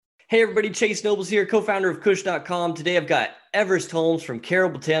Hey everybody, Chase Nobles here, co-founder of Kush.com. Today I've got Everest Holmes from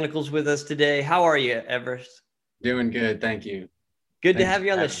Carroll Botanicals with us today. How are you, Everest? Doing good, thank you. Good to Thanks have for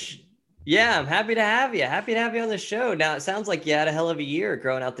you on the having me. Yeah, I'm happy to have you. Happy to have you on the show. Now, it sounds like you had a hell of a year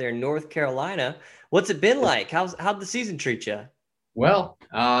growing out there in North Carolina. What's it been like? How'd the season treat you?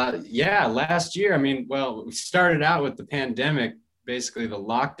 Yeah, last year, we started out with the pandemic, basically the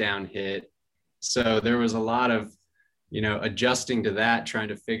lockdown hit. So there was a lot of, adjusting to that, trying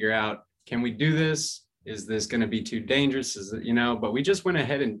to figure out, can we do this? Is this going to be too dangerous? But we just went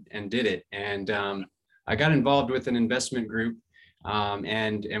ahead and did it. And I got involved with an investment group,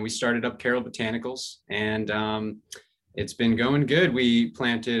 and we started up Carroll Botanicals, and it's been going good. We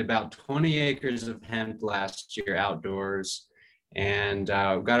planted about 20 acres of hemp last year outdoors, and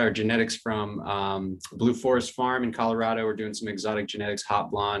we got our genetics from Blue Forest Farm in Colorado. We're doing some exotic genetics, Hot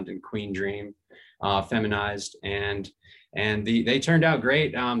Blonde and Queen Dream, feminized, and they turned out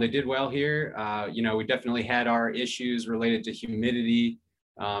great. They did well here. We definitely had our issues related to humidity,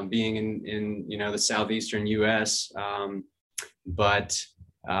 being in the southeastern U.S. But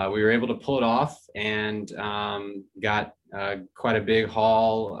we were able to pull it off, and got quite a big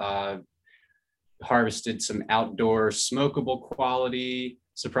haul. Harvested some outdoor smokable quality,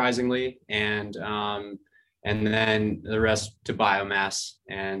 surprisingly, and then the rest to biomass.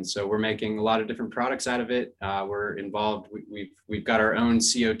 And so we're making a lot of different products out of it. We're involved. We've got our own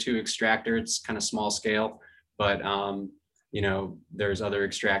CO2 extractor. It's kind of small scale, but there's other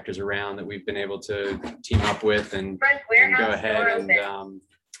extractors around that we've been able to team up with and go ahead and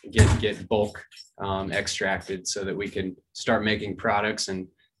get bulk extracted so that we can start making products. And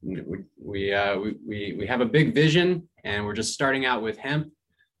we have a big vision, and we're just starting out with hemp,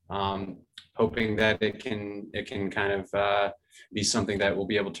 hoping that it can kind of be something that we'll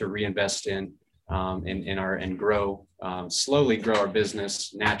be able to reinvest in and grow, slowly grow our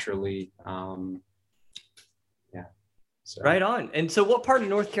business naturally. So. Right on. And so what part of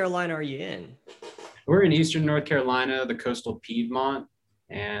North Carolina are you in? We're in Eastern North Carolina, the coastal Piedmont.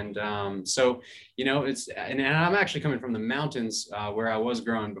 And so, and I'm actually coming from the mountains where I was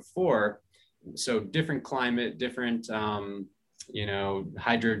growing before. So different climate, different,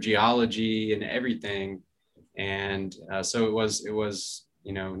 hydrogeology and everything. And so it was,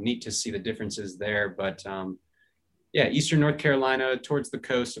 neat to see the differences there. But Eastern North Carolina, towards the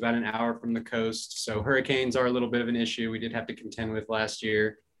coast, about an hour from the coast. So hurricanes are a little bit of an issue we did have to contend with last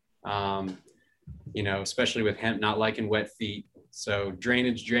year, especially with hemp not liking wet feet. So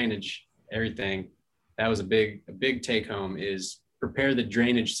drainage, everything. That was a big take home, is prepare the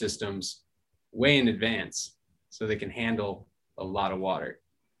drainage systems way in advance so they can handle a lot of water.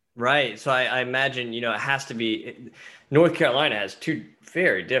 Right. So I imagine, it has to be, North Carolina has two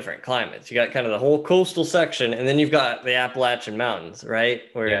very different climates. You got kind of the whole coastal section, and then you've got the Appalachian Mountains, right?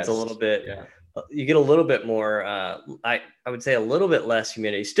 Where Yes. It's a little bit, Yeah. You get a little bit more, I would say a little bit less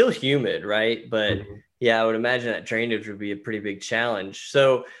humidity, still humid, right? But yeah, I would imagine that drainage would be a pretty big challenge.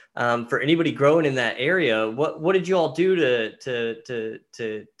 So for anybody growing in that area, what did you all do to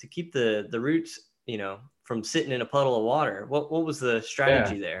keep the roots, from sitting in a puddle of water? What was the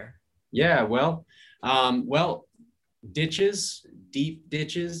strategy there? Yeah, well, ditches, deep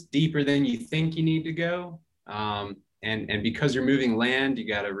ditches, deeper than you think you need to go. And because you're moving land, you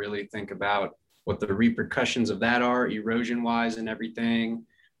got to really think about what the repercussions of that are, erosion wise and everything.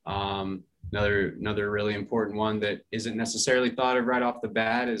 Another really important one that isn't necessarily thought of right off the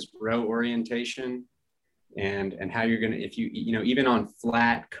bat is row orientation, and how you're going to, if even on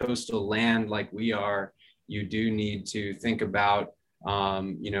flat coastal land like we are, you do need to think about,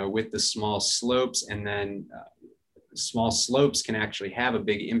 with the small slopes, and then small slopes can actually have a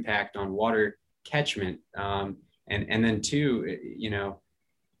big impact on water catchment. And then too,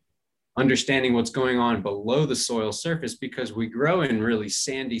 understanding what's going on below the soil surface, because we grow in really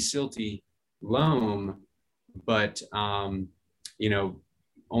sandy, silty loam, but,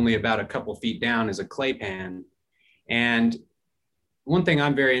 only about a couple feet down is a clay pan. And one thing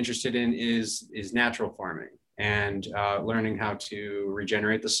I'm very interested in is natural farming, and learning how to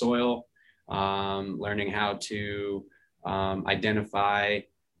regenerate the soil, learning how to identify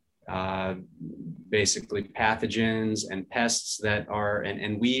basically pathogens and pests that are,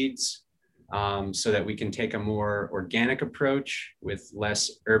 and weeds, so that we can take a more organic approach with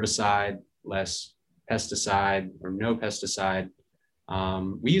less herbicide, less pesticide, or no pesticide.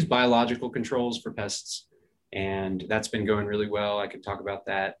 We use biological controls for pests, and that's been going really well. I could talk about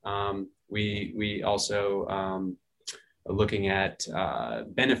that. We also are looking at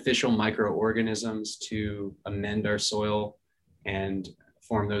beneficial microorganisms to amend our soil and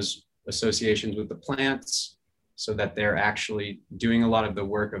form those associations with the plants. so that they're actually doing a lot of the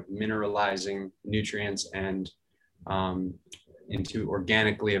work of mineralizing nutrients and into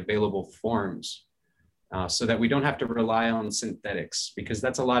organically available forms, so that we don't have to rely on synthetics, because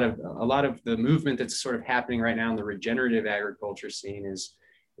that's a lot of the movement that's sort of happening right now in the regenerative agriculture scene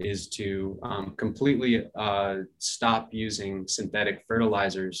is to completely stop using synthetic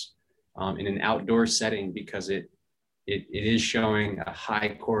fertilizers in an outdoor setting, because it is showing a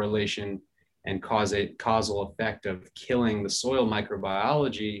high correlation and causal effect of killing the soil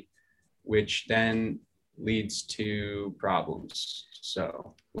microbiology, which then leads to problems.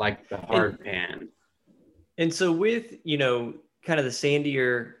 So like the hard pan. And so with, kind of the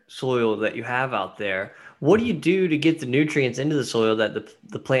sandier soil that you have out there, what do you do to get the nutrients into the soil that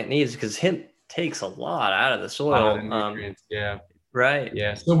the plant needs? Because hemp takes a lot out of the soil. Nutrients, yeah. Right.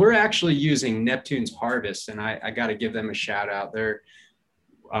 Yeah. So we're actually using Neptune's Harvest, and I got to give them a shout out.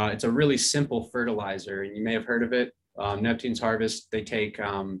 It's a really simple fertilizer, and you may have heard of it. Neptune's Harvest. They take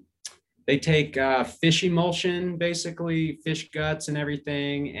fish emulsion, basically fish guts and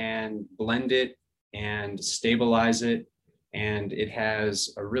everything, and blend it and stabilize it. And it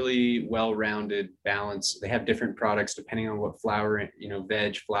has a really well-rounded balance. They have different products depending on what flower,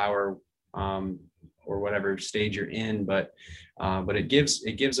 veg, flower, or whatever stage you're in, but it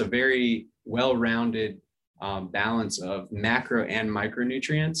gives a very well-rounded balance of macro and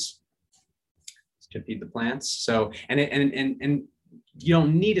micronutrients to feed the plants. So and you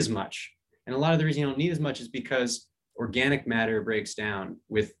don't need as much. And a lot of the reason you don't need as much is because organic matter breaks down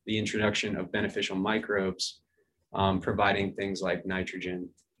with the introduction of beneficial microbes, providing things like nitrogen.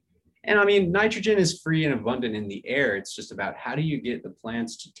 And I mean, nitrogen is free and abundant in the air. It's just about how do you get the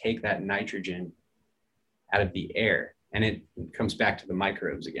plants to take that nitrogen out of the air? And it comes back to the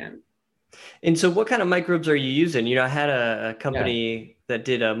microbes again. And so what kind of microbes are you using? I had a company that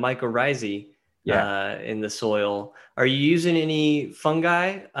did a mycorrhizae in the soil. Are you using any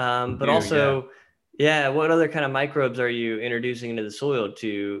fungi? But also, what other kind of microbes are you introducing into the soil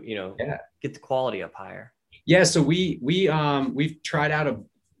to, get the quality up higher? Yeah, so we've tried out a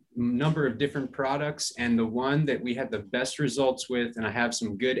number of different products, and the one that we had the best results with, and I have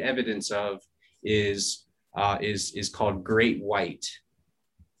some good evidence of, is called Great White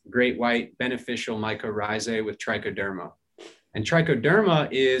beneficial mycorrhizae with trichoderma. And trichoderma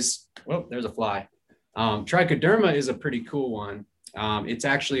is, there's a fly. Trichoderma is a pretty cool one. It's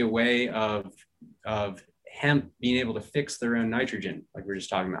actually a way of hemp being able to fix their own nitrogen, like we were just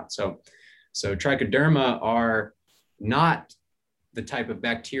talking about. So trichoderma are not the type of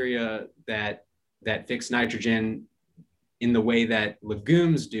bacteria that fix nitrogen in the way that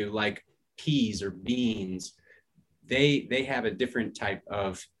legumes do, like peas or beans. They have a different type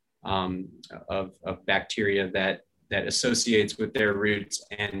of bacteria that associates with their roots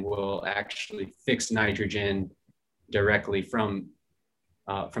and will actually fix nitrogen directly from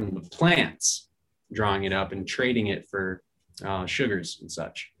the plants, drawing it up and trading it for sugars and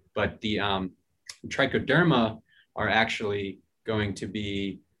such. But the trichoderma are actually going to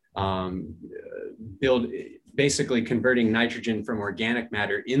be basically converting nitrogen from organic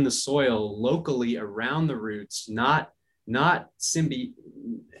matter in the soil locally around the roots. It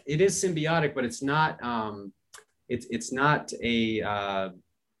is symbiotic, but it's not. It's not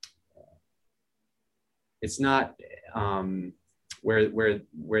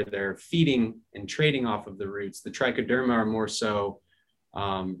where they're feeding and trading off of the roots. The trichoderma are more so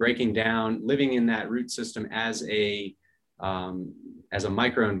breaking down, living in that root system as a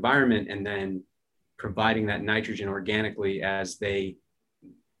microenvironment, and then providing that nitrogen organically as they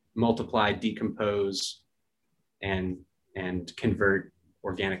multiply, decompose, and convert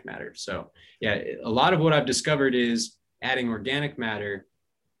organic matter. So yeah, a lot of what I've discovered is adding organic matter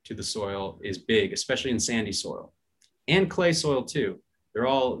to the soil is big, especially in sandy soil and clay soil too.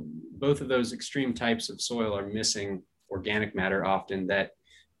 Both of those extreme types of soil are missing organic matter often that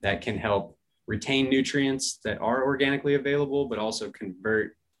can help retain nutrients that are organically available, but also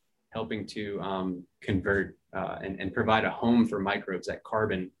helping to convert and provide a home for microbes, that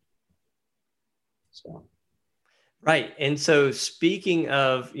carbon. So. Right. And so speaking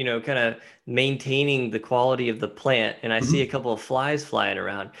of, kind of maintaining the quality of the plant, and I see a couple of flies flying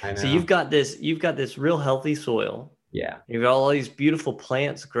around. So you've got this real healthy soil. Yeah. You've got all these beautiful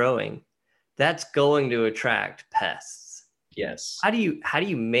plants growing. That's going to attract pests. Yes. How do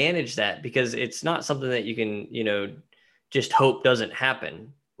you manage that? Because it's not something that you can, just hope doesn't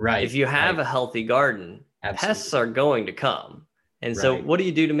happen. Right. If you have a healthy garden, pests are going to come. And so what do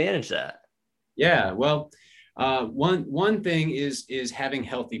you do to manage that? Yeah, well, one thing is having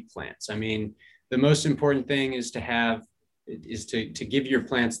healthy plants. I mean, the most important thing is to give your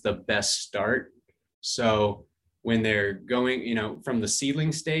plants the best start. So when they're going, from the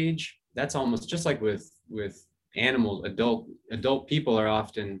seedling stage, that's almost just like with animals. Adult people are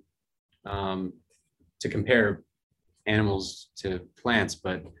often, to compare animals to plants,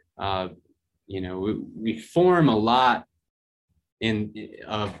 but we form a lot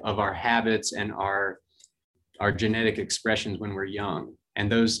of our habits and our genetic expressions when we're young,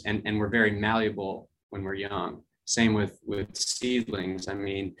 and we're very malleable when we're young. Same with seedlings. I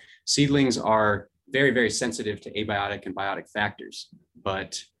mean, seedlings are very, very sensitive to abiotic and biotic factors,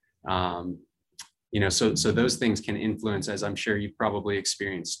 but so those things can influence, as I'm sure you've probably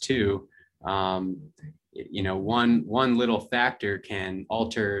experienced too. One little factor can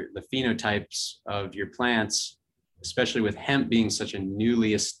alter the phenotypes of your plants, especially with hemp being such a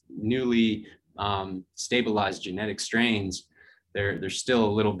newly stabilized genetic strains. They're still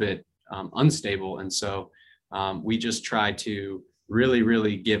a little bit unstable, and so we just try to really,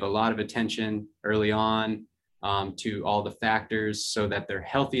 really give a lot of attention early on to all the factors so that they're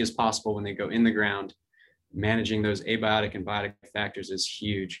healthy as possible when they go in the ground. Managing those abiotic and biotic factors is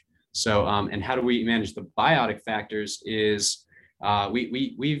huge. So, and how do we manage the biotic factors is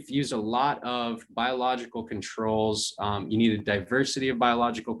we've used a lot of biological controls. You need a diversity of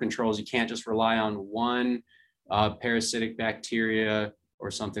biological controls. You can't just rely on one parasitic bacteria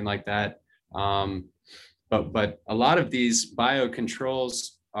or something like that. But a lot of these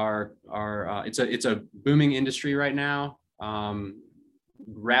biocontrols are it's a booming industry right now,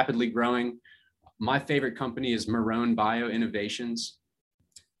 rapidly growing. My favorite company is Marrone Bio Innovations,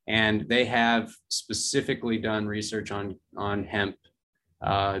 and they have specifically done research on hemp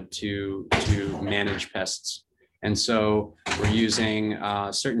to manage pests. And so we're using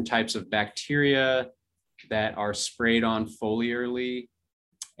certain types of bacteria that are sprayed on foliarly,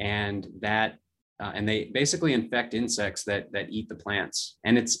 and they basically infect insects that eat the plants,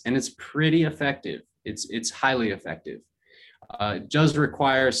 and it's pretty effective. It's highly effective. It does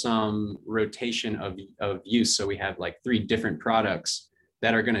require some rotation of use, so we have like 3 different products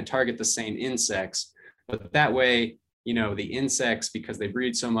that are going to target the same insects, but that way, the insects, because they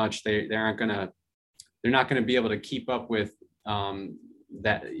breed so much, they're not going to be able to keep up with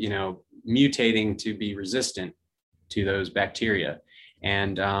that, mutating to be resistant to those bacteria.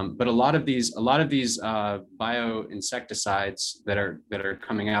 And but a lot of these bioinsecticides that are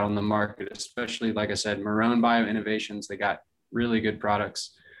coming out on the market, especially, like I said, Marrone Bio Innovations, they got really good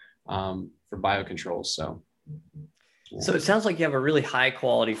products for biocontrols. So it sounds like you have a really high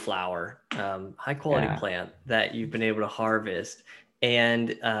quality flower, high quality plant that you've been able to harvest,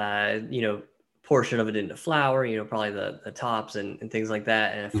 and portion of it into flour, probably the tops and things like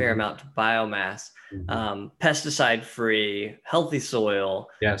that, and a fair amount to biomass, pesticide free, healthy soil,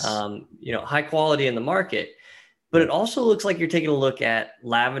 yes, high quality in the market. But it also looks like you're taking a look at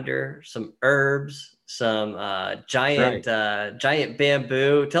lavender, some herbs, some giant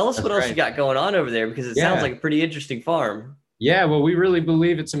bamboo. Tell us what else you got going on over there, because it sounds like a pretty interesting farm. Yeah, well, we really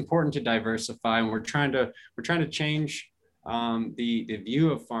believe it's important to diversify, and we're trying to change the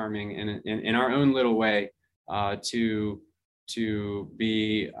view of farming in our own little way, to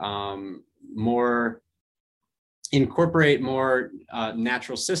be incorporate more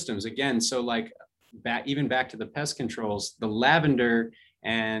natural systems again. So like back to the pest controls, the lavender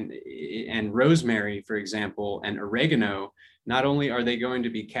and rosemary, for example, and oregano, not only are they going to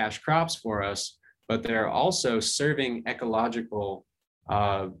be cash crops for us, but they're also serving ecological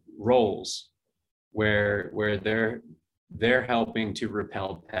roles where they're helping to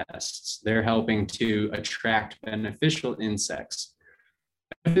repel pests. They're helping to attract beneficial insects.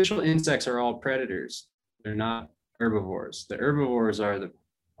 Beneficial insects are all predators. They're not herbivores. The herbivores are the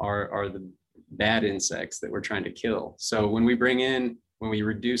bad insects that we're trying to kill. So when we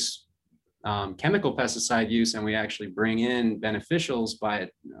reduce chemical pesticide use, and we actually bring in beneficials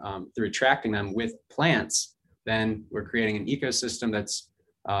through attracting them with plants, then we're creating an ecosystem that's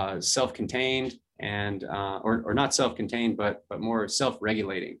self-contained and or not self-contained, but more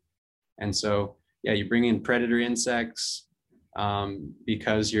self-regulating. And so, yeah, you bring in predator insects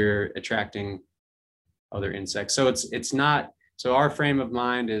because you're attracting other insects. So it's not. So our frame of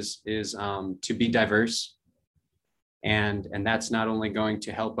mind is to be diverse, and that's not only going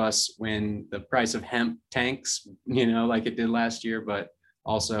to help us when the price of hemp tanks, like it did last year, but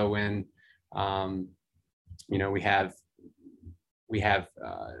also when we have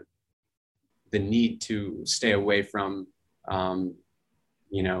the need to stay away from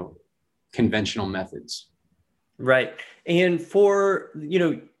conventional methods. Right. And for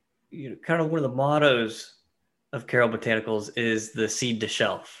kind of one of the mottos of Carroll Botanicals is the seed to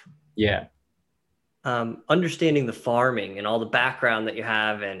shelf. Yeah. Understanding the farming and all the background that you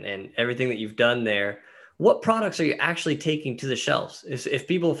have and everything that you've done there, what products are you actually taking to the shelves? If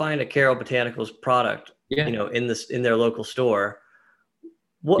people find a Carroll Botanicals product, Yeah. in their local store,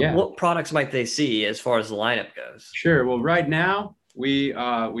 what products might they see as far as the lineup goes? Sure. Well, right now we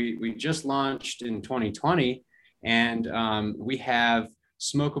just launched in 2020, and we have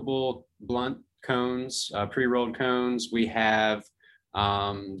smokable blunt cones, pre-rolled cones. We have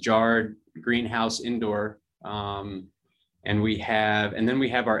jarred greenhouse indoor, and then we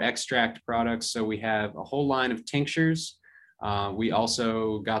have our extract products. So we have a whole line of tinctures. We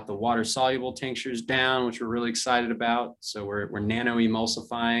also got the water soluble tinctures down, which we're really excited about. So we're nano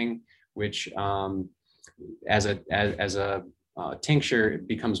emulsifying, which as a tincture, it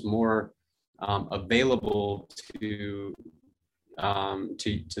becomes more available to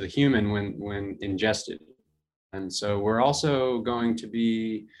the human when ingested. And so we're also going to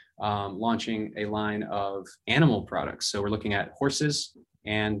be launching a line of animal products. So we're looking at horses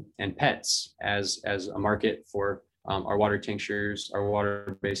and pets as a market for our water tinctures, our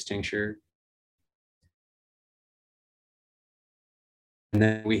water-based tincture. And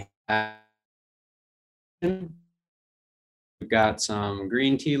then we've got some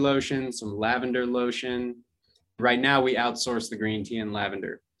green tea lotion, some lavender lotion. Right now we outsource the green tea and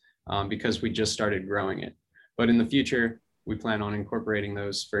lavender because we just started growing it. But in the future, we plan on incorporating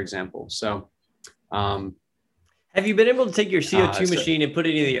those, for example. So have you been able to take your CO2 machine and put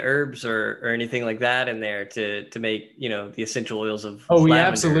any of the herbs or anything like that in there to make, the essential oils of we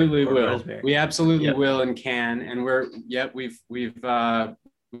absolutely will. Rosemary? We absolutely will and can. And we've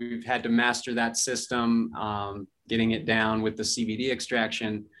had to master that system, getting it down with the CBD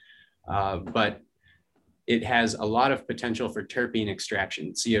extraction. But it has a lot of potential for terpene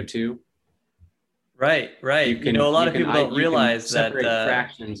extraction, CO2. Right. A lot of people don't realize that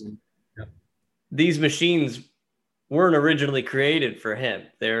fractions. These machines weren't originally created for hemp.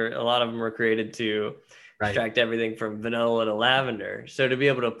 A lot of them were created to extract everything from vanilla to lavender. So to be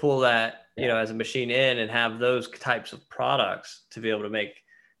able to pull that, as a machine in and have those types of products to be able to make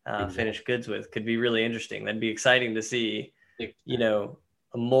finished goods with could be really interesting. That'd be exciting to see, a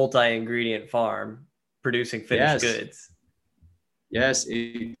multi-ingredient farm producing finished goods. Yes,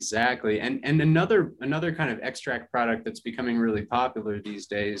 exactly. And another kind of extract product that's becoming really popular these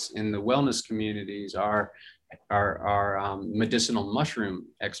days in the wellness communities are medicinal mushroom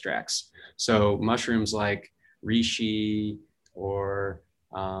extracts. So mushrooms like reishi or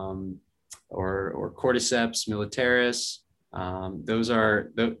cordyceps militaris, those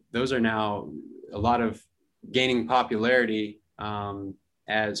are now a lot of gaining popularity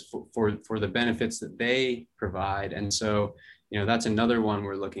as for the benefits that they provide. And so that's another one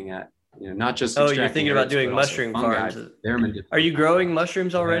we're looking at. Not just you're thinking about doing mushroom farms. Are you growing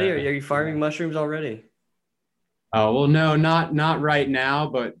mushrooms already? Or are you farming mushrooms already? Oh, well, no, not right now,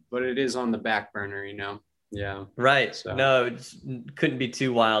 but it is on the back burner, Yeah. Right. So. No, it couldn't be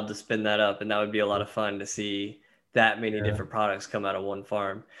too wild to spin that up, and that would be a lot of fun to see that many different products come out of one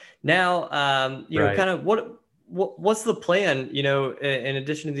farm. Now, kind of what's the plan, in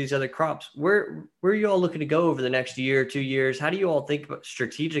addition to these other crops, where are you all looking to go over the next year, 2 years? How do you all think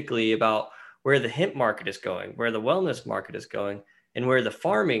strategically about where the hemp market is going, where the wellness market is going, and where the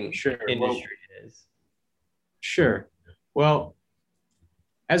farming industry is? Sure. Well,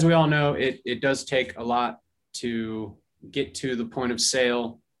 as we all know, it does take a lot to get to the point of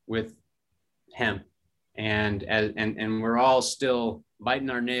sale with hemp. And we're all still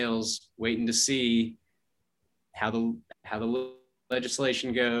biting our nails, waiting to see how the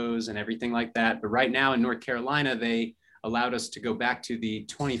legislation goes and everything like that. But right now in North Carolina, they allowed us to go back to the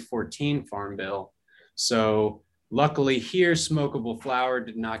 2014 Farm Bill. So luckily here, smokable flower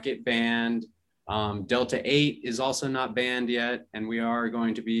did not get banned. Delta 8 is also not banned yet, and we are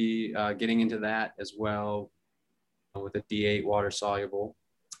going to be getting into that as well with a D8 water soluble.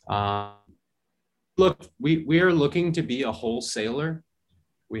 Look, we are looking to be a wholesaler.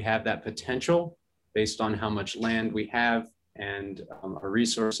 We have that potential based on how much land we have and our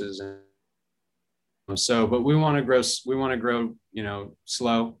resources. And so, but we want to grow,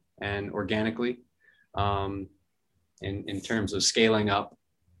 slow and organically in terms of scaling up.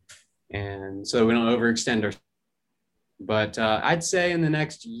 And so we don't overextend our, but I'd say in the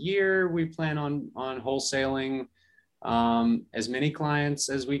next year, we plan on wholesaling as many clients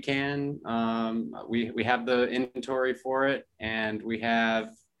as we can. We have the inventory for it, and we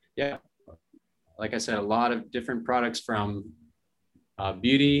have, like I said, a lot of different products from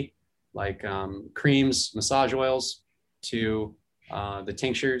beauty, like creams, massage oils, to the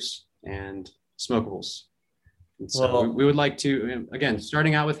tinctures and smokables. And so we would like to, again,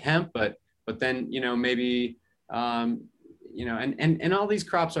 starting out with hemp, but then, maybe and all these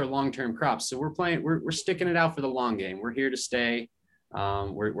crops are long-term crops. So we're sticking it out for the long game. We're here to stay.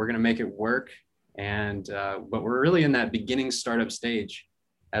 We're going to make it work. And, but we're really in that beginning startup stage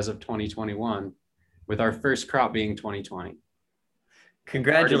as of 2021, with our first crop being 2020.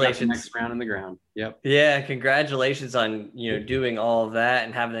 Congratulations. Next round in the ground. Yep. Yeah. Congratulations on, doing all of that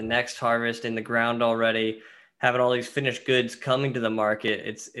and having the next harvest in the ground already, having all these finished goods coming to the market.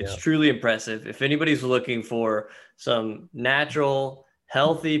 It's truly impressive. If anybody's looking for some natural,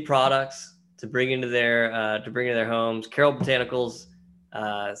 healthy products to bring into their homes, Carroll Botanicals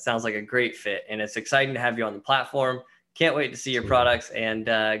sounds like a great fit, and it's exciting to have you on the platform. Can't wait to see your products, and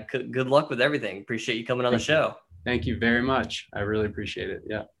good luck with everything. Appreciate you coming on the show. Thank you very much. I really appreciate it.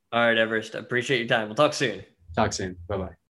 Yeah. All right, Everest. I appreciate your time. We'll talk soon. Talk soon. Bye-bye.